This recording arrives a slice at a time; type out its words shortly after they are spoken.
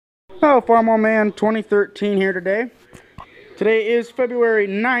Hello, Farmall Man 2013 here today. Today is February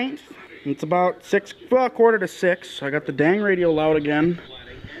 9th. It's about quarter to 6. I got the dang radio loud again.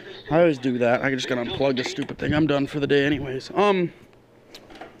 I always do that. I just gotta unplug this stupid thing. I'm done for the day anyways.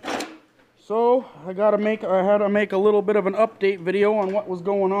 So I had to make a little bit of an update video on what was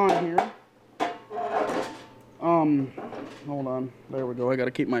going on here. Hold on. There we go. I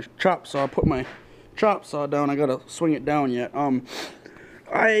gotta keep my chop saw. Put my chop saw down. I gotta swing it down yet.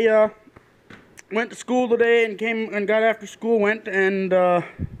 I went to school today and got after school, went to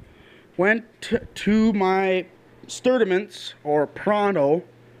my Sturdiments, or Pronto,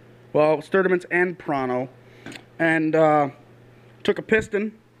 well, Sturdiments and Pronto, and took a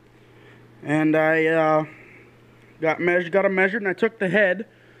piston, and I got them measured, and I took the head,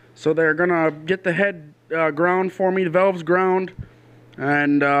 so they're gonna get the head ground for me, the valves ground,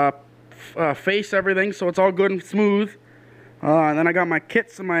 and face everything, so it's all good and smooth. And then I got my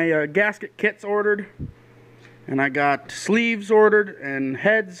kits and my gasket kits ordered, and I got sleeves ordered, and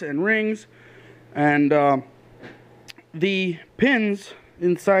heads and rings, and the pins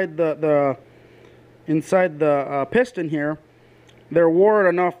inside the piston here, they're wore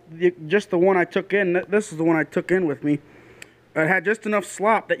enough. Just the one I took in, this is the one I took in with me. It had just enough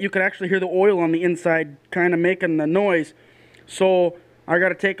slop that you could actually hear the oil on the inside kind of making the noise. So I got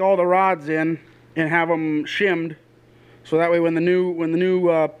to take all the rods in and have them shimmed. So that way when the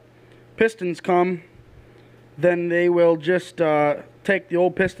new pistons come, then they will just take the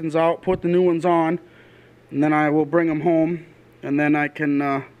old pistons out, put the new ones on, and then I will bring them home, and then I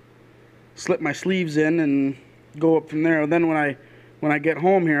can slip my sleeves in and go up from there. Then when I get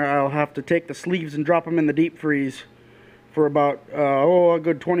home here, I'll have to take the sleeves and drop them in the deep freeze for about a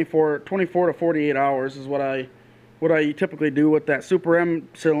good 24 to 48 hours is what I typically do with that Super M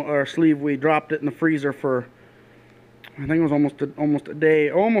sleeve. We dropped it in the freezer for, I think it was almost a day,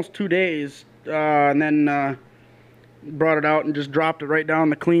 almost 2 days, and then brought it out and just dropped it right down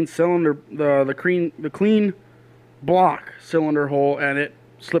the clean cylinder, the clean block cylinder hole, and it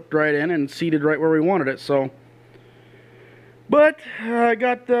slipped right in and seated right where we wanted it. So, but I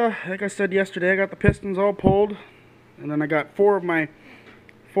got like I said yesterday, I got the pistons all pulled, and then I got four of my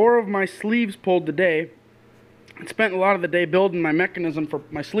sleeves pulled today. I spent a lot of the day building my mechanism for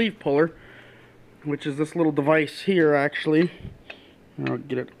my sleeve puller, which is this little device here, actually. I'll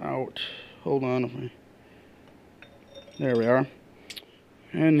get it out. Hold on. There we are.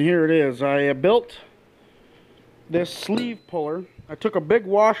 And here it is. I built this sleeve puller. I took a big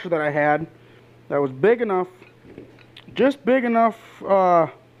washer that I had that was big enough, just big enough,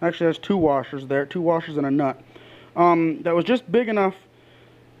 actually there's two washers there, two washers and a nut. That was just big enough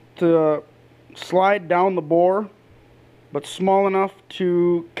to slide down the bore, but small enough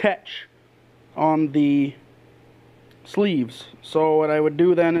to catch on the sleeves. So what I would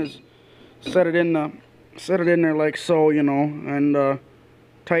do then is set it in there like so, you know, and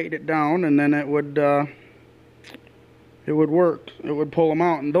tighten it down, and then it would work. It would pull them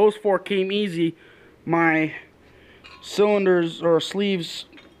out, and those four came easy. My cylinders or sleeves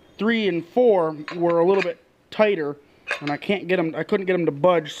 3 and 4 were a little bit tighter, and I couldn't get them to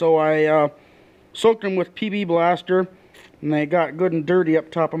budge, so I soaked them with PB Blaster, and they got good and dirty up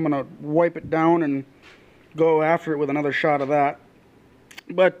top. I'm gonna wipe it down and go after it with another shot of that.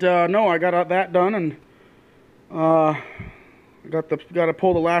 But no, I got that done, and got to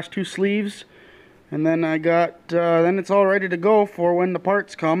pull the last 2 sleeves, and then then it's all ready to go for when the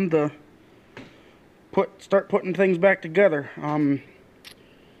parts come to start putting things back together.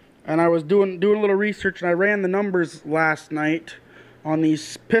 And I was doing a little research, and I ran the numbers last night on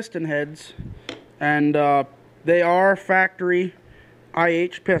these piston heads, and they are factory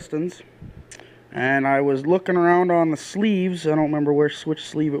IH pistons. And I was looking around on the sleeves. I don't remember which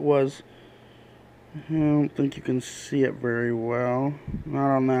sleeve it was. I don't think you can see it very well.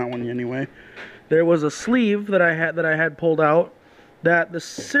 Not on that one anyway. There was a sleeve that I had pulled out that the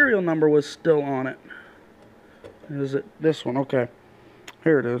serial number was still on it. Is it this one? Okay.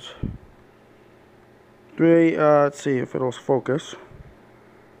 Here it is. Let's see if it'll focus.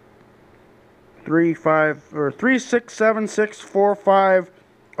 367645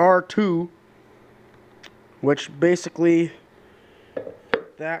 R2, which basically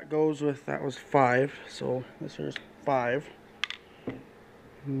that goes with, that was 5, so this here's 5.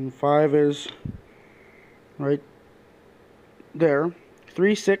 And 5 is right there.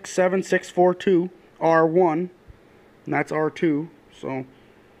 367642 R1, and that's R2. So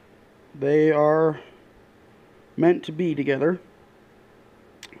they are meant to be together.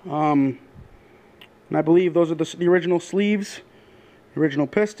 And I believe those are the original sleeves, original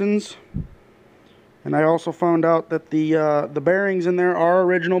pistons. And I also found out that the bearings in there are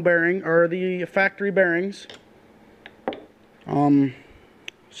original bearing, are the factory bearings.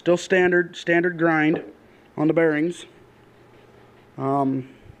 Still standard grind on the bearings.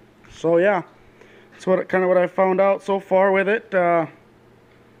 So yeah, that's kind of what I found out so far with it.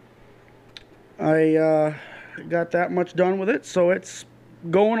 I got that much done with it, so it's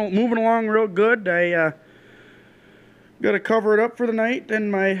moving along real good. I got to cover it up for the night,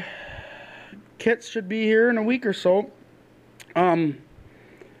 and my kits should be here in a week or so.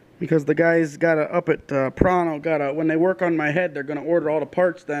 Because the guys up at Prano when they work on my head, they're gonna order all the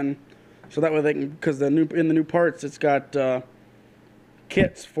parts then, so that way they can, because in the new parts it's got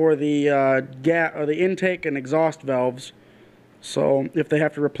kits for the the intake and exhaust valves. So if they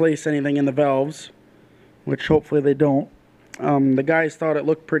have to replace anything in the valves, which hopefully they don't, the guys thought it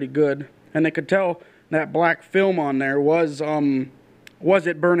looked pretty good, and they could tell that black film on there was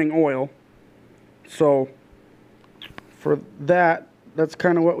it burning oil. So for that, that's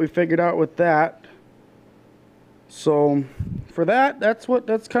kind of what we figured out with that. So for that's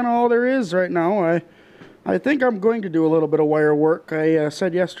kind of all there is right now. I think I'm going to do a little bit of wire work. I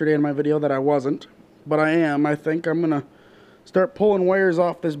said yesterday in my video that I wasn't, but I am. I think I'm gonna start pulling wires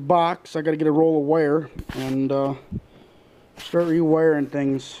off this box. I gotta get a roll of wire and start rewiring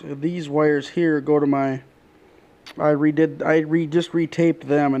things. These wires here go to my, I just retaped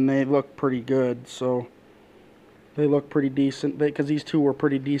them, and they look pretty good. So they look pretty decent, because these two were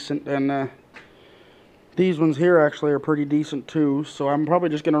pretty decent, and these ones here actually are pretty decent too. So I'm probably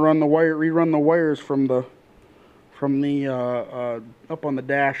just gonna rerun the wires from the up on the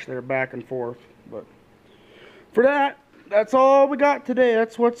dash there, back and forth. But for that's all we got today.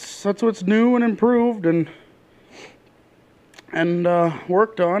 That's what's new and improved and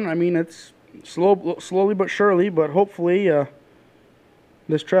worked on. I mean, it's slowly but surely, but hopefully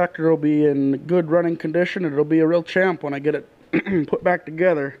this tractor will be in good running condition. It'll be a real champ when I get it put back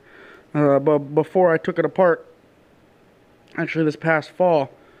together. But before I took it apart, actually this past fall,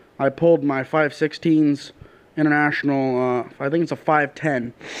 I pulled my 5/16 International, I think it's a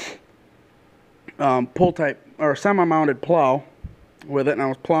 510 pull type, or semi-mounted plow with it, and I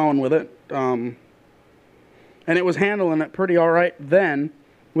was plowing with it, and it was handling it pretty alright then,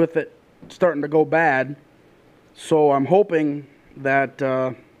 with it starting to go bad. So I'm hoping that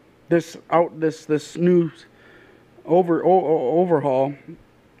this new overhaul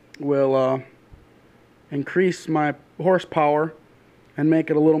will increase my horsepower and make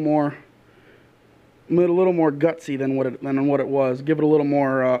it a little more gutsy than what it was. Give it a little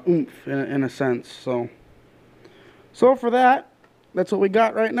more oomph in a sense. So for that's what we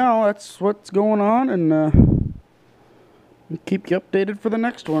got right now. That's what's going on, and keep you updated for the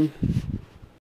next one.